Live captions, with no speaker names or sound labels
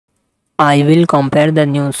I will compare the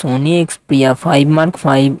new Sony Xperia 5 Mark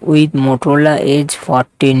 5 with Motorola Edge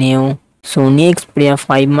 40 Neo. Sony Xperia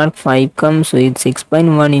 5 Mark 5 comes with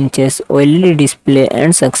 6.1 inches OLED display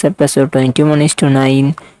and success ratio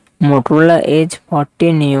 21:9. Motorola Edge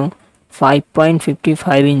 40 Neo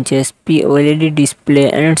 5.55 inches OLED display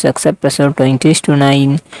and success ratio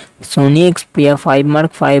 20:9. Sony Xperia 5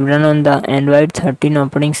 Mark 5 run on the Android 13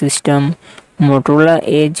 operating system. Motorola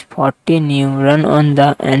Edge 40 Neo run on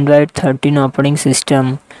the Android 13 operating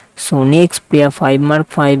system. Sony Xperia 5 Mark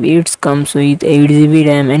 5 it comes with 8GB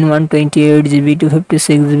RAM and 128GB to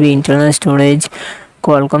 56GB internal storage.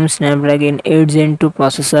 Qualcomm Snapdragon 8 Gen 2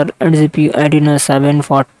 processor and CPU Adreno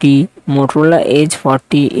 740. Motorola Edge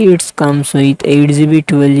 40 it comes with 8GB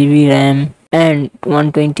 12GB RAM and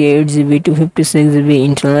 128GB to 56GB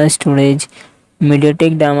internal storage.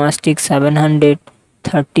 MediaTek Dimensity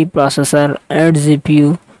 730 processor and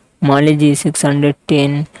GPU Mali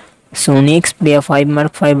G610. Sony Xperia 5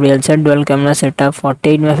 Mark 5 real set dual camera setup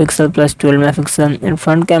 48 MP plus 12 MP and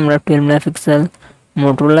front camera 12 MP.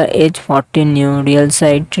 Motorola Edge 40 Neo real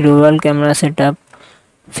side dual camera setup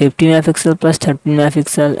 50 MP plus 13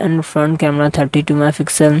 MP and front camera 32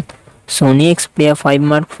 MP. Sony Xperia 5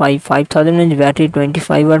 Mark 5 5000 mAh battery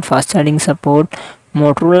 25W fast charging support.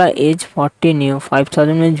 Motorola Edge 40 Neo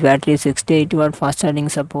 5000 mAh battery 68W fast charging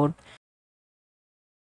support.